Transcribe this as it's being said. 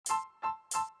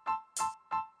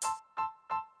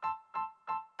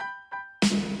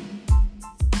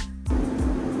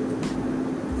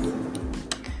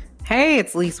Hey,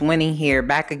 it's Lise Winnie here,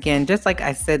 back again, just like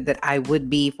I said that I would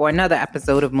be for another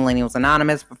episode of Millennials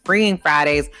Anonymous for Freeing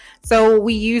Fridays. So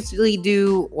we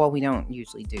don't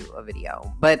usually do a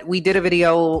video, but we did a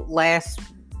video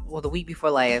the week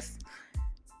before last,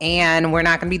 and we're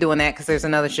not going to be doing that because there's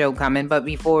another show coming. But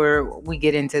before we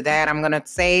get into that, I'm going to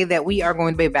say that we are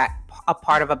going to be a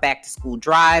part of a back to school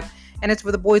drive, and it's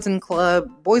for the Boys and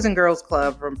Girls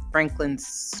Club from Franklin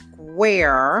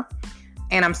Square.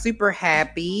 And I'm super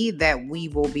happy that we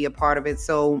will be a part of it.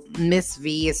 So Miss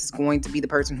V is going to be the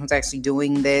person who's actually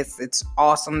doing this. It's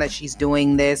awesome that she's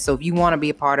doing this. So if you want to be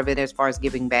a part of it as far as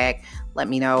giving back, let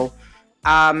me know.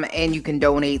 And you can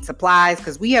donate supplies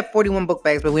because we have 41 book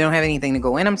bags, but we don't have anything to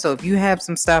go in them. So if you have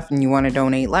some stuff and you want to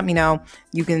donate, let me know.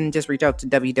 You can just reach out to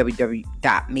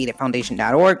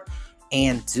www.madeitfoundation.org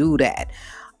and do that.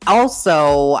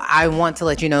 Also, I want to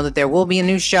let you know that there will be a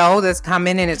new show that's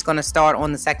coming, and it's going to start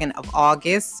on the 2nd of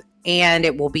August, and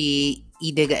it will be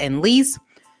Digga and Lise.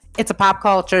 It's a pop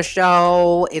culture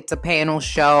show. It's a panel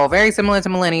show, very similar to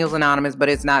Millennials Anonymous, but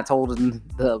it's not told in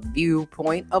the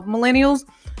viewpoint of millennials.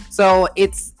 So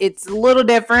it's a little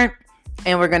different,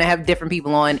 and we're going to have different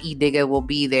people on. Digga will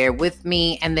be there with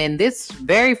me, and then this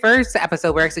very first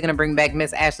episode, we're actually going to bring back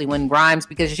Miss Ashley Wynn Grimes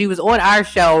because she was on our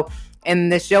show.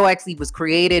 And the show actually was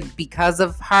created because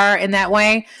of her in that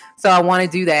way. So I want to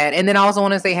do that. And then I also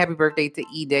want to say happy birthday to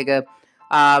Digga.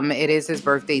 It is his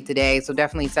birthday today. So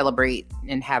definitely celebrate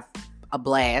and have a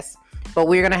blast. But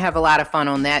we're going to have a lot of fun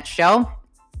on that show.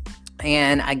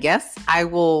 And I guess I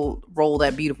will roll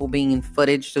that beautiful bean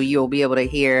footage so you'll be able to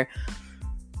hear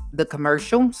the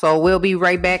commercial. So we'll be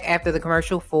right back after the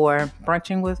commercial for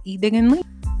Brunching with Digga and Lee.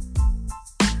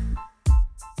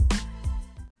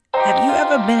 Have you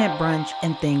ever been at brunch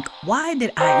and think, why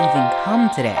did I even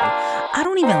come today? I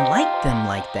don't even like them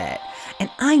like that. And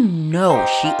I know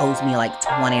she owes me like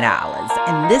 $20.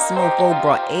 And this mofo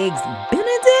brought eggs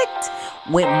Benedict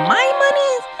with my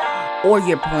money? Or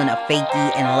you're pulling a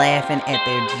fakie and laughing at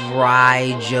their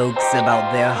dry jokes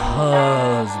about their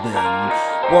husband.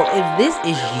 Well, if this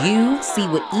is you, see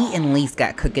what E and Lise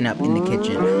got cooking up in the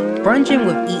kitchen. Brunching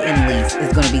with E and Lise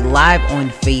is going to be live on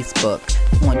Facebook,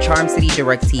 on Charm City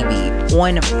Direct TV,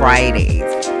 on Fridays.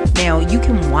 Now, you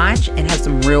can watch and have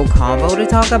some real convo to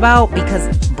talk about because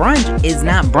brunch is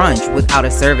not brunch without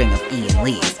a serving of E and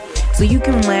Lise. So you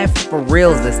can laugh for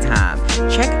reals this time.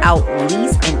 Check out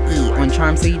Lise and E on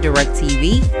Charm City Direct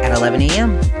TV at 11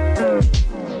 a.m.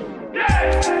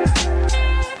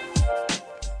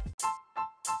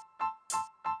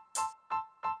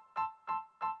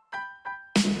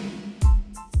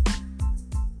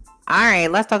 All right,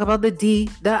 let's talk about the D,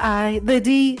 the I, the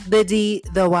D, the D,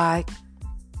 the Y.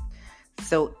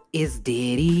 So is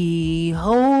Diddy?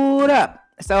 Hold up.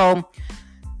 So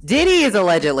Diddy is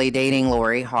allegedly dating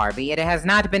Lori Harvey. It has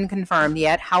not been confirmed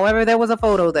yet. However, there was a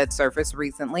photo that surfaced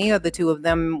recently of the two of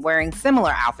them wearing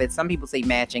similar outfits. Some people say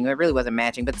matching. It really wasn't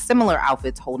matching, but similar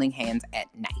outfits holding hands at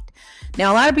night.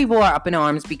 Now, a lot of people are up in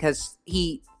arms because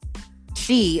she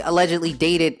allegedly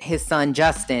dated his son,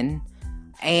 Justin,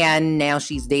 and now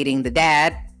she's dating the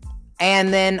dad.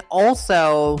 And then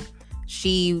also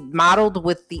she modeled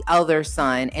with the other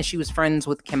son and she was friends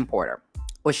with Kim Porter.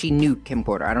 Well, she knew Kim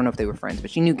Porter. I don't know if they were friends, but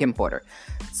she knew Kim Porter.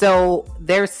 So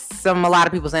there's a lot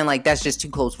of people saying like, that's just too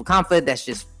close for comfort. That's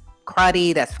just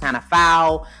cruddy. That's kind of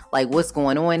foul. Like, what's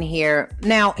going on here?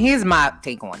 Now, here's my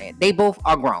take on it. They both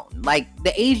are grown. Like,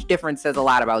 the age difference says a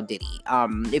lot about Diddy.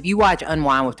 If you watch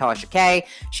Unwind with Tasha K,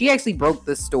 she actually broke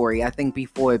this story, I think,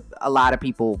 before a lot of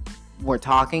people were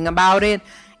talking about it.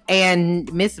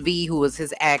 And Miss V, who was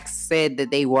his ex, said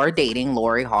that they were dating,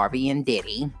 Lori Harvey and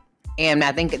Diddy. And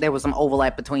I think there was some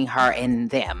overlap between her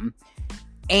and them.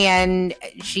 And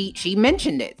she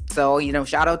mentioned it. So,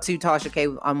 shout out to Tasha K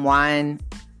Unwind.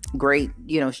 Great,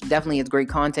 she definitely has great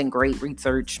content, great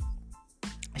research.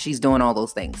 She's doing all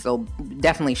those things. So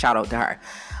definitely shout out to her.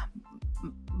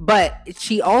 But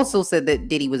she also said that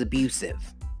Diddy was abusive.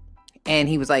 And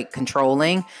he was like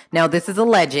controlling. Now, this is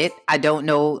alleged. I don't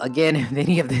know, again, if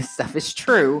any of this stuff is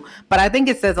true. But I think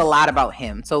it says a lot about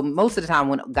him. So most of the time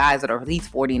when guys that are at least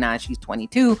 49, she's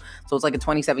 22. So it's like a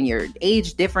 27-year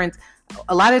age difference.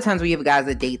 A lot of times we have guys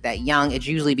that date that young. It's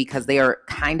usually because they are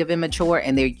kind of immature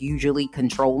and they're usually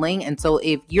controlling. And so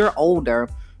if you're older,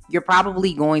 you're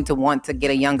probably going to want to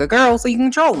get a younger girl so you can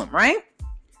control them, right?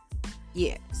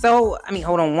 Yeah. So,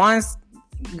 hold on once.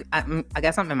 I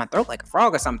got something in my throat like a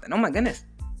frog or something. Oh my goodness.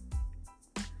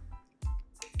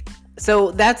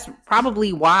 So that's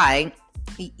probably why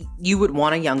you would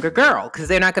want a younger girl, because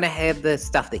they're not going to have the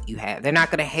stuff that you have. They're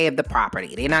not going to have the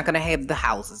property. They're not going to have the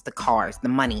houses, the cars, the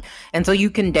money. And so you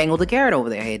can dangle the carrot over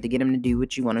their head to get them to do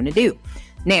what you want them to do.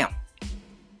 Now,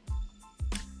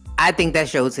 I think that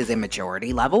shows his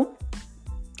immaturity level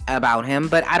about him,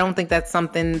 but I don't think that's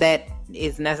something that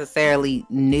is necessarily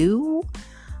new.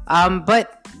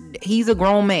 But he's a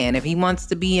grown man. If he wants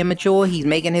to be immature, he's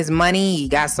making his money. He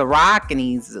got Ciroc and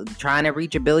he's trying to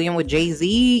reach $1 billion with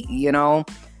Jay-Z, you know.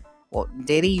 Well,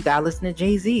 Diddy, you gotta listen to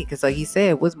Jay-Z, because like he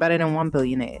said, what's better than one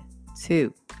billionaire?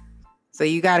 Two. So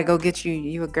you gotta go get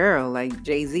you a girl like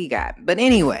Jay-Z got. But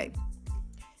anyway,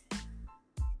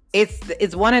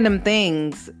 it's one of them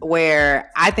things where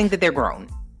I think that they're grown.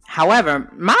 However,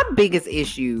 my biggest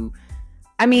issue,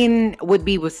 would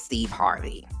be with Steve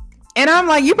Harvey. And I'm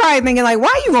like, you're probably thinking like, why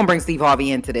are you gonna bring Steve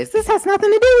Harvey into this? This has nothing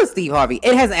to do with Steve Harvey.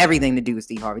 It has everything to do with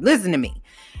Steve Harvey. Listen to me.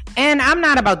 And I'm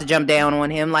not about to jump down on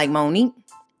him like Monique.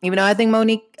 Even though I think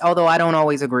Monique, although I don't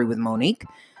always agree with Monique,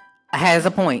 has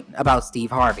a point about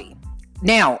Steve Harvey.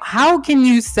 Now, how can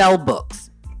you sell books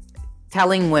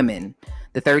telling women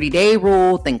the 30-day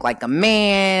rule, think like a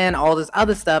man, all this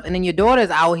other stuff, and then your daughter's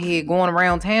out here going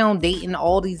around town dating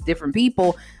all these different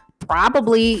people?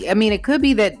 Probably, it could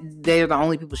be that they're the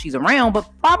only people she's around, but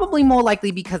probably more likely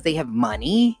because they have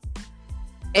money.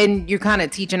 And you're kind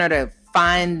of teaching her to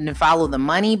find and follow the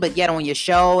money, but yet on your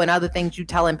show and other things, you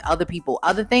telling other people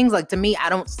other things. Like, to me, I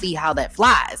don't see how that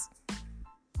flies.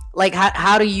 Like,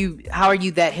 how are you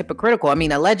that hypocritical?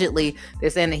 Allegedly, they're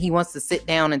saying that he wants to sit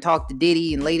down and talk to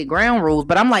Diddy and lay the ground rules,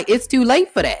 but I'm like, it's too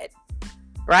late for that,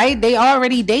 right? They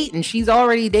already dating. She's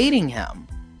already dating him.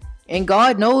 And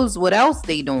God knows what else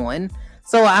they doing.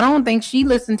 So I don't think she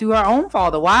listened to her own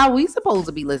father. Why are we supposed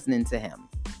to be listening to him?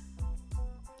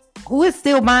 Who is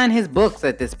still buying his books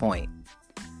at this point?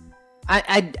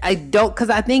 I don't, because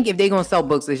I think if they're going to sell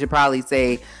books, they should probably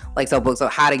say, like, sell books on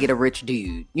how to get a rich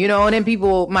dude, you know, and then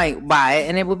people might buy it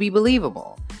and it will be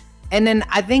believable. And then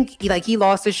I think he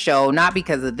lost his show, not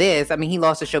because of this. He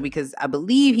lost his show because I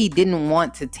believe he didn't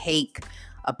want to take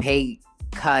a pay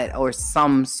cut or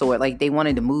some sort. Like, they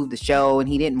wanted to move the show and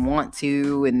he didn't want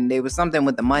to, and there was something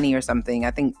with the money or something.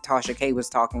 I think Tasha K was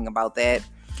talking about that.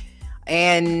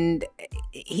 And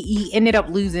he ended up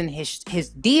losing his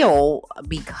deal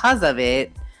because of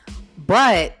it,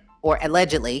 or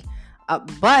allegedly.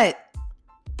 But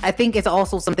I think it's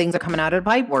also some things are coming out of the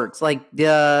pipe works. Like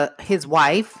his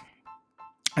wife,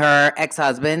 her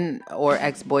ex-husband or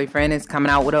ex-boyfriend is coming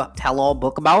out with a tell-all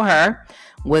book about her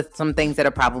with some things that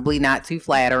are probably not too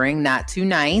flattering, not too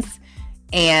nice.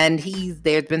 And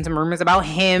there's been some rumors about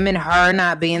him and her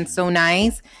not being so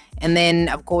nice. And then,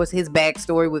 of course, his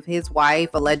backstory with his wife,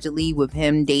 allegedly with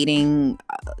him dating,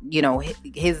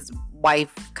 his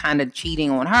wife kind of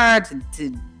cheating on her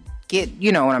to get,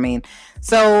 you know what I mean?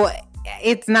 So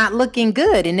it's not looking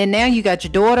good. And then now you got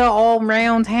your daughter all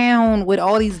around town with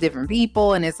all these different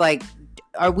people. And it's like,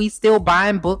 are we still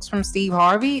buying books from Steve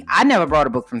Harvey? I never brought a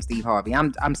book from Steve Harvey.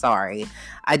 I'm sorry.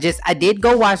 I did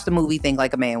go watch the movie Think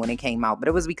Like a Man when it came out, but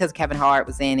it was because Kevin Hart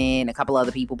was in it and a couple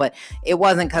other people, but it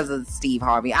wasn't because of Steve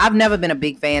Harvey. I've never been a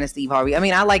big fan of Steve Harvey.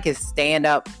 I like his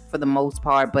stand-up for the most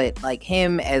part, but like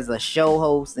him as a show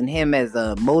host and him as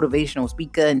a motivational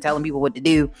speaker and telling people what to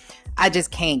do, I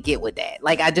just can't get with that.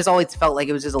 Like, I just always felt like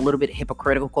it was just a little bit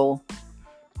hypocritical.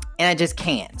 And I just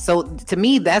can't. So to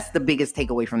me, that's the biggest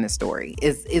takeaway from this story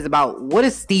is about what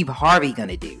is Steve Harvey going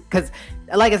to do? Because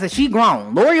like I said, she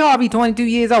grown. Lori Harvey, 22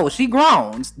 years old. She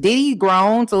grown. Diddy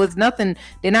grown. So it's nothing.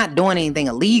 They're not doing anything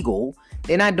illegal.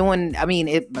 They're not doing,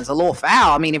 it was a little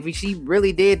foul. If she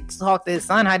really did talk to his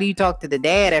son, how do you talk to the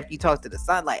dad after you talk to the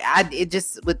son? Like, it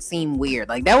just would seem weird.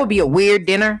 Like, that would be a weird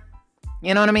dinner.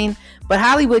 You know what I mean? But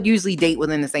Hollywood usually date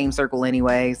within the same circle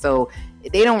anyway. So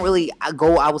they don't really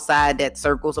go outside that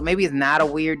circle. So maybe it's not a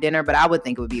weird dinner, but I would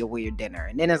think it would be a weird dinner.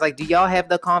 And then it's like, do y'all have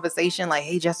the conversation? Like,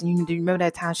 hey, Justin, do you remember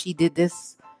that time she did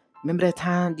this? Remember that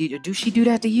time? Do she do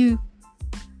that to you?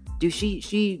 Do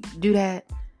she do that?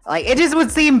 Like, it just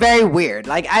would seem very weird.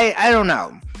 Like, I don't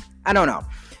know. I don't know.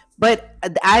 But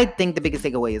I think the biggest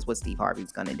takeaway is what Steve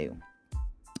Harvey's going to do.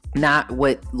 Not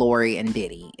what Lori and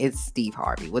Diddy. It's Steve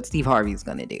Harvey. What Steve Harvey's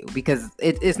going to do. Because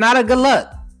it's not a good look.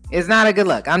 It's not a good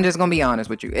look. I'm just going to be honest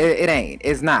with you. It ain't.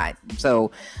 It's not.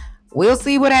 So we'll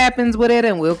see what happens with it.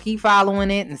 And we'll keep following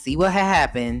it and see what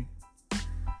happened.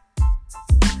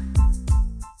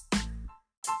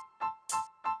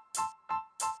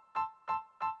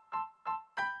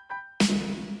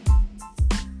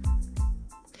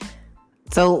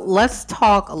 So let's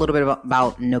talk a little bit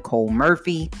about Nicole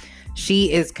Murphy.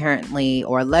 She is currently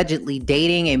or allegedly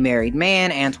dating a married man,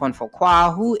 Antoine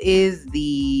Fuqua, who is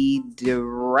the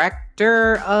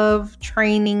director of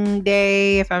Training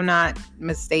Day, if I'm not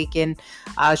mistaken.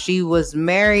 She was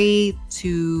married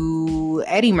to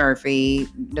Eddie Murphy,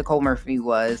 Nicole Murphy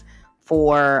was,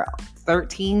 for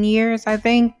 13 years, I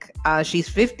think. She's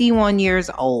 51 years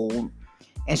old,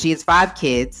 and she has 5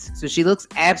 kids, so she looks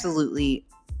absolutely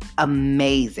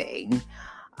amazing.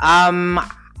 Like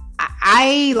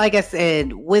I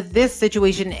said, with this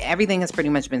situation, everything has pretty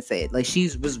much been said. Like, she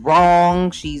was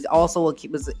wrong. She's also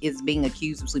is being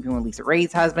accused of sleeping with Lisa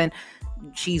Ray's husband.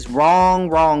 She's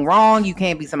wrong. You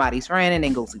can't be somebody's friend and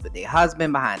then go sleep with their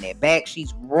husband behind their back.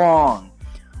 She's wrong.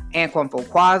 Antoine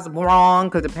Fuqua's wrong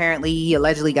because apparently he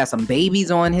allegedly got some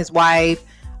babies on his wife.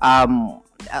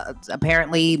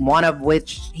 Apparently, one of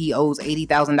which he owes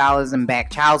 $80,000 in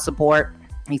back child support.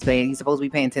 He's supposed to be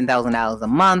paying $10,000 a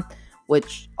month,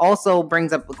 which also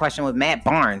brings up the question with Matt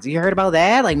Barnes. You heard about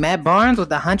that? Like, Matt Barnes with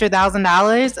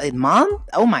 $100,000 a month?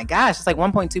 Oh my gosh, it's like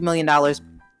 $1.2 million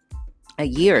a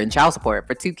year in child support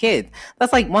for 2 kids.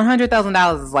 That's like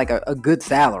 $100,000 is like a good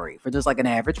salary for just like an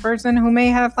average person who may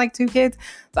have like 2 kids.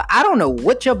 So I don't know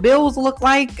what your bills look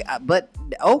like, but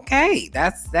okay,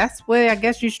 that's where I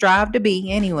guess you strive to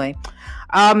be anyway.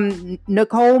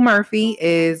 Nicole Murphy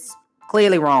is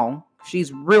clearly wrong.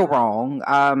 She's real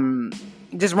wrong.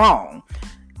 Just wrong.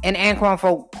 And Antoine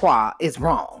Fuqua is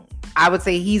wrong. I would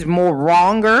say he's more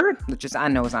wronger, I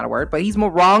know it's not a word, but he's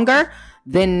more wronger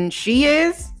than she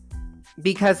is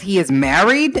because he is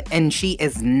married and she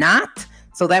is not.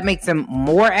 So that makes him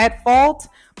more at fault.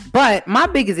 But my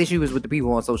biggest issue is with the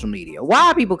people on social media. Why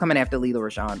are people coming after Lela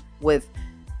Rochon with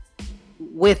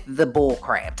the bull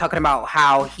crap, talking about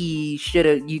how you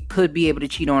could be able to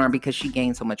cheat on her because she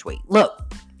gained so much weight?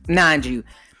 Look, mind you,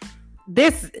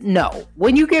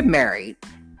 when you get married,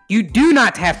 you do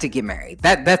not have to get married.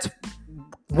 That's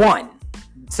one.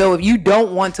 So if you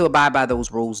don't want to abide by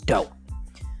those rules, don't.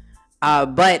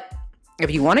 But if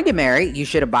you want to get married, you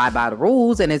should abide by the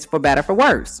rules, and it's for better for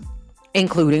worse,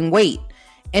 including weight.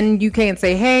 And you can't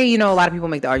say, hey, a lot of people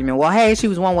make the argument, well, hey, she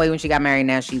was one way when she got married,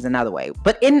 now she's another way.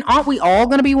 But aren't we all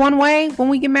going to be one way when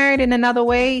we get married and another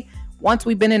way once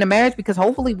we've been in a marriage? Because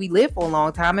hopefully we live for a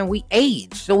long time and we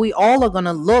age. So we all are going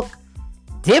to look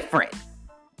different.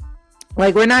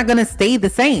 Like, we're not going to stay the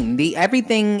same.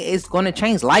 Everything is going to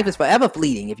change. Life is forever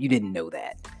fleeting if you didn't know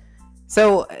that.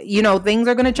 So, things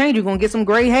are going to change. You're going to get some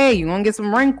gray hair. You're going to get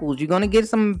some wrinkles. You're going to get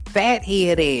some fat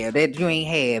hair there that you ain't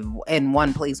have in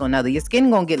one place or another. Your skin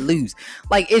going to get loose.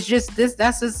 Like, it's just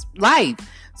that's just life.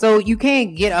 So you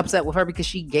can't get upset with her because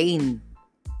she gained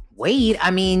weight.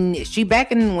 I mean, she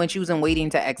back in when she was in Waiting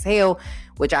to Exhale,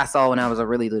 which I saw when I was a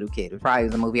really little kid. It probably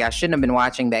was a movie I shouldn't have been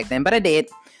watching back then, but I did.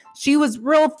 She was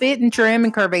real fit and trim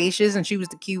and curvaceous, and she was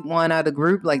the cute one of the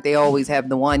group. Like, they always have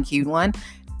the one cute one.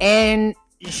 And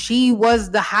she was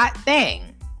the hot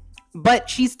thing. But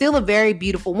she's still a very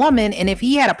beautiful woman. And if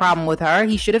he had a problem with her,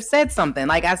 he should have said something.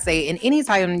 Like I say, in any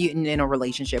time in a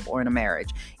relationship or in a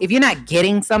marriage, if you're not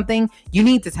getting something, you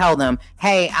need to tell them,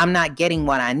 hey, I'm not getting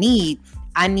what I need.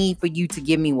 I need for you to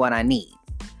give me what I need.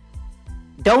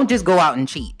 Don't just go out and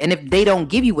cheat. And if they don't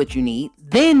give you what you need,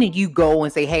 then you go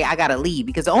and say, hey, I gotta leave.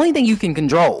 Because the only thing you can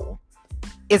control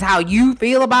is how you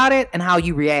feel about it and how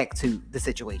you react to the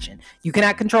situation. You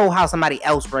cannot control how somebody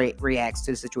else reacts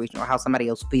to the situation or how somebody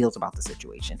else feels about the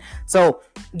situation. So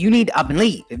you need to up and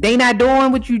leave. If they not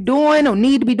doing what you're doing or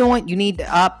need to be doing, you need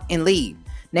to up and leave.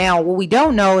 Now, what we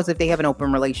don't know is if they have an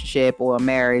open relationship or a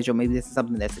marriage, or maybe this is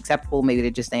something that's acceptable. Maybe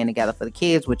they're just staying together for the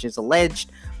kids, which is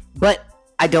alleged. But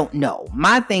I don't know.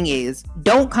 My thing is,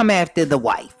 don't come after the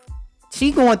wife.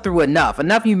 She going through enough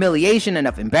humiliation,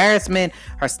 enough embarrassment.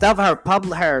 Her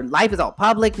life is all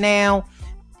public now.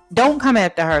 Don't come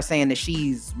after her saying that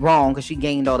she's wrong because she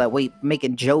gained all that weight,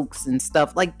 making jokes and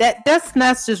stuff like that.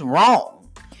 That's just wrong.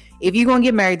 If you're going to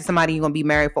get married to somebody, you're going to be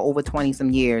married for over 20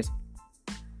 some years,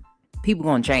 people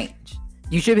going to change.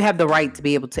 You should have the right to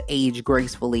be able to age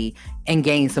gracefully and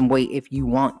gain some weight if you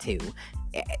want to.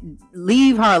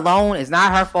 Leave her alone. It's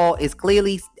not her fault. It's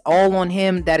clearly all on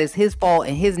him. That is his fault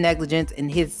and his negligence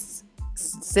and his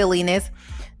silliness.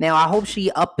 Now, I hope she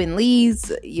up and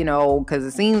leaves, because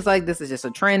it seems like this is just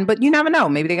a trend, but you never know.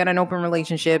 Maybe they got an open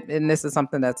relationship and this is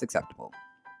something that's acceptable.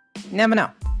 You never know.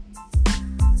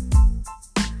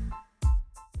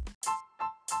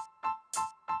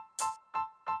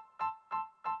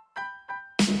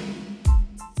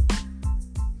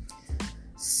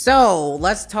 So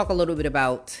let's talk a little bit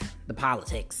about the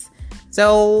politics.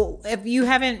 So if you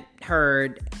haven't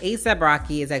heard, A$AP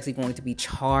Rocky is actually going to be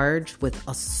charged with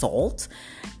assault.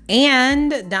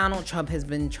 And Donald Trump has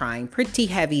been trying pretty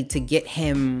heavy to get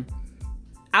him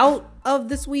out of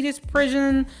the Swedish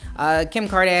prison. Kim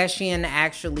Kardashian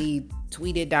actually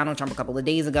tweeted Donald Trump a couple of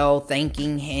days ago,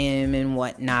 thanking him and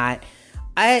whatnot.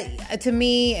 To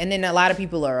me, and then a lot of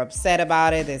people are upset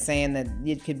about it. They're saying that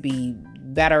it could be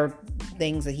better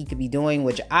things that he could be doing,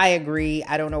 which I agree.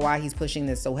 I don't know why he's pushing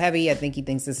this so heavy. I think he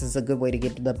thinks this is a good way to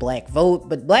get the black vote,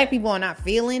 but black people are not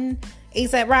feeling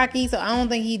A$AP Rocky, so I don't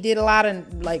think he did a lot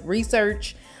of like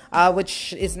research,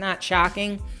 which is not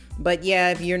shocking. But yeah,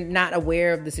 if you're not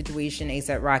aware of the situation,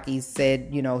 A$AP Rocky said,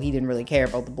 he didn't really care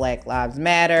about the Black Lives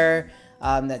Matter.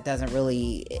 That doesn't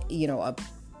really,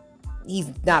 he's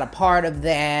not a part of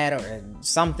that or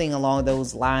something along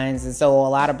those lines. And so a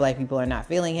lot of black people are not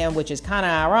feeling him, which is kind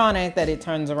of ironic that it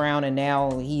turns around and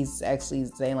now he's actually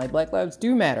saying like Black lives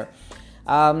do matter.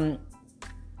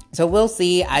 So we'll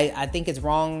see. I think it's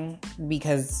wrong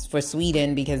for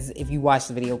Sweden, because if you watch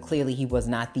the video, clearly he was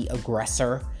not the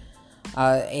aggressor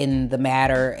in the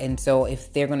matter. And so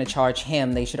if they're going to charge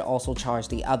him, they should also charge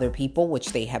the other people,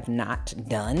 which they have not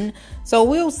done. So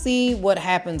we'll see what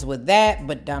happens with that.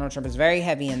 But Donald Trump is very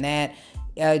heavy in that.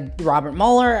 Robert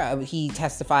Mueller, he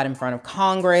testified in front of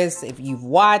Congress. If you've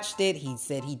watched it, he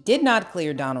said he did not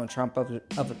clear Donald Trump of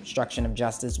obstruction of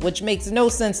justice, which makes no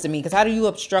sense to me, because how do you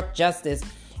obstruct justice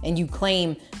and you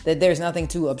claim that there's nothing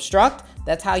to obstruct?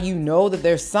 That's how you know that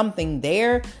there's something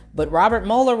there. But Robert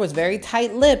Mueller was very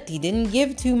tight-lipped. He didn't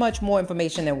give too much more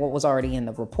information than what was already in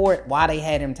the report. Why they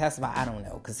had him testify, I don't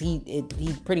know, because he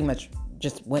pretty much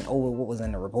just went over what was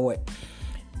in the report.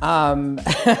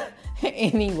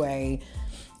 Anyway,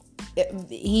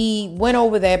 he went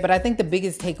over that, but I think the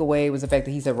biggest takeaway was the fact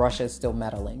that he said Russia is still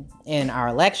meddling in our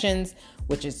elections,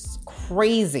 which is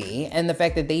crazy. And the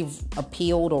fact that they've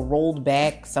appealed or rolled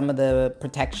back some of the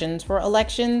protections for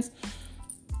elections,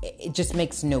 it just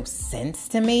makes no sense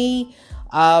to me.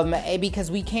 Because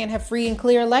we can't have free and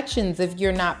clear elections if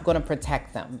you're not going to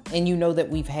protect them. And you know that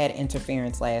we've had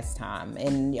interference last time.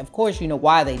 And of course, you know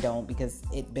why they don't, because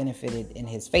it benefited in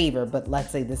his favor. But let's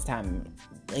say this time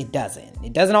it doesn't.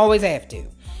 It doesn't always have to.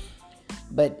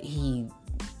 But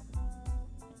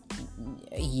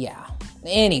yeah.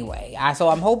 Anyway, so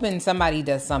I'm hoping somebody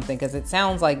does something, because it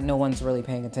sounds like no one's really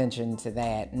paying attention to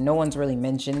that. No one's really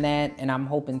mentioned that. And I'm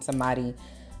hoping somebody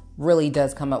really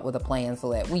does come up with a plan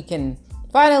so that we can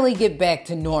finally get back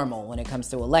to normal when it comes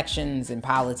to elections and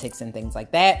politics and things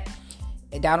like that.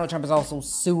 Donald Trump is also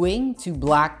suing to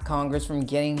block Congress from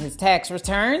getting his tax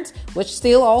returns, which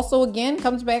still also, again,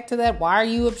 comes back to that. Why are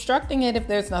you obstructing it if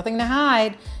there's nothing to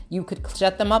hide? You could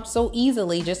shut them up so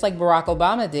easily, just like Barack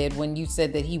Obama did when you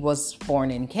said that he was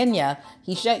born in Kenya.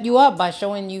 He shut you up by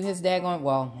showing you his daggone,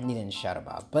 well, he didn't shut him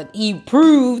up, but he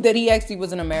proved that he actually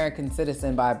was an American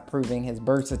citizen by proving his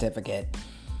birth certificate.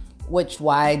 Which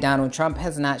why Donald Trump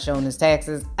has not shown his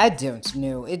taxes, I don't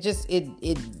know. It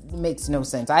makes no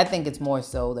sense. I think it's more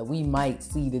so that we might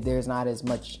see that there's not as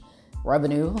much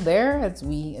revenue there as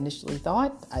we initially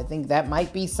thought. I think that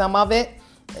might be some of it,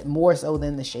 more so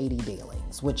than the shady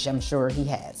dealings, which I'm sure he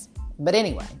has. But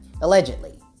anyway,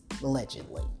 allegedly.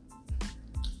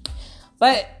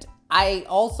 But I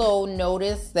also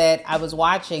noticed that I was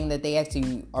watching that they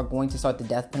actually are going to start the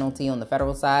death penalty on the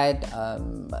federal side.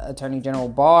 Attorney General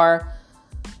Barr,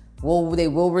 they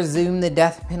will resume the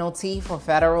death penalty for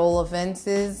federal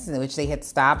offenses, which they had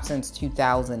stopped since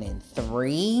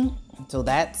 2003. So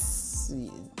that's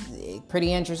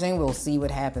pretty interesting. We'll see what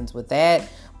happens with that.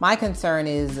 My concern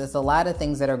is there's a lot of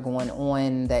things that are going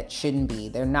on that shouldn't be.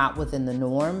 They're not within the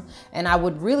norm. And I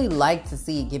would really like to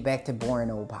see it get back to boring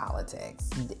old politics.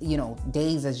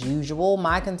 Days as usual.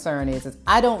 My concern is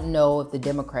I don't know if the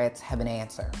Democrats have an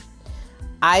answer.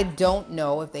 I don't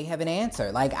know if they have an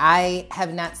answer. Like, I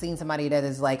have not seen somebody that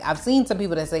is like, I've seen some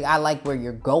people that say, I like where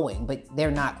you're going, but they're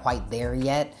not quite there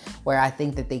yet, where I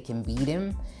think that they can beat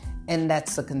him. And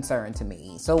that's a concern to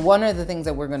me. So one of the things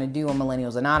that we're going to do on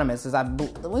Millennials Anonymous is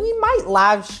we might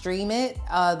live stream it,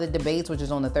 the debates, which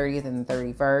is on the 30th and the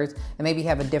 31st, and maybe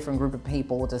have a different group of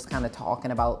people just kind of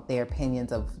talking about their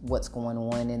opinions of what's going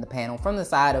on in the panel from the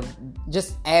side of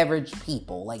just average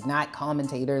people, like not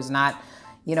commentators, not,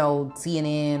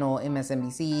 CNN or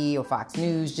MSNBC or Fox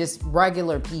News, just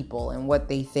regular people and what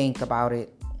they think about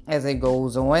it as it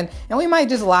goes on. And we might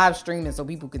just live stream it so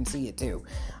people can see it too.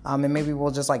 And maybe we'll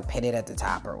just pin it at the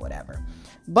top or whatever.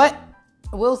 But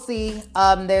we'll see.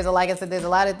 Like I said, there's a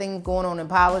lot of things going on in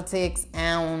politics.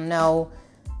 I don't know.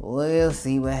 We'll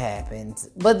see what happens.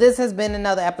 But this has been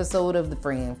another episode of the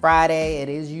Freeing Friday. It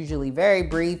is usually very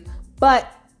brief, but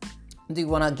I do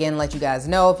want to again let you guys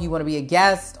know, if you want to be a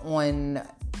guest on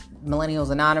Millennials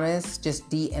Anonymous, just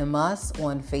DM us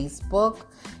on Facebook.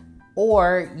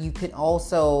 Or you can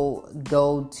also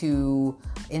go to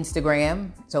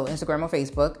Instagram, so Instagram or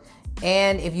Facebook.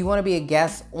 And if you want to be a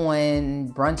guest on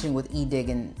Brunching with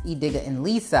Edigga and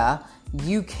Lisa,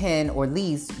 you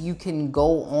can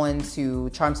go on to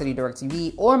Charm City Direct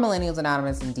TV or Millennials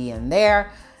Anonymous and DM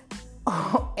there.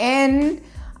 And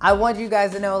I want you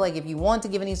guys to know, like, if you want to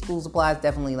give any school supplies,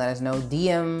 definitely let us know.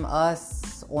 DM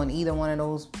us on either one of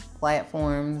those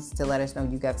platforms to let us know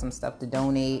you got some stuff to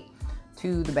donate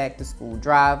to the Back to School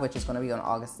Drive, which is going to be on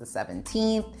August the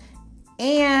 17th.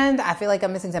 And I feel like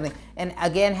I'm missing something. And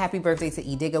again, happy birthday to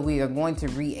Edigga. We are going to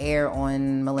re-air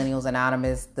on Millennials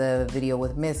Anonymous the video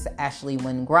with Miss Ashley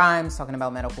Wynn Grimes talking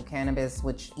about medical cannabis,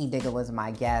 which Edigga was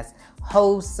my guest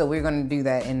host. So we're going to do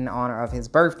that in honor of his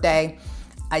birthday.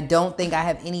 I don't think I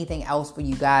have anything else for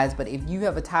you guys, but if you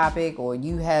have a topic or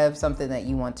you have something that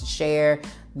you want to share,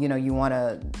 you know, you want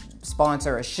to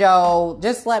sponsor a show,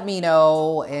 just let me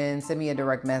know and send me a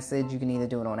direct message. You can either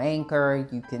do it on Anchor,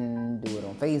 you can do it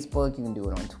on Facebook, you can do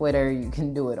it on Twitter, you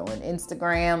can do it on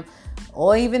Instagram,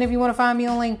 or even if you want to find me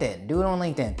on LinkedIn, do it on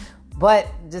LinkedIn. But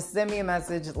just send me a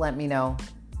message, let me know.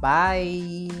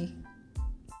 Bye.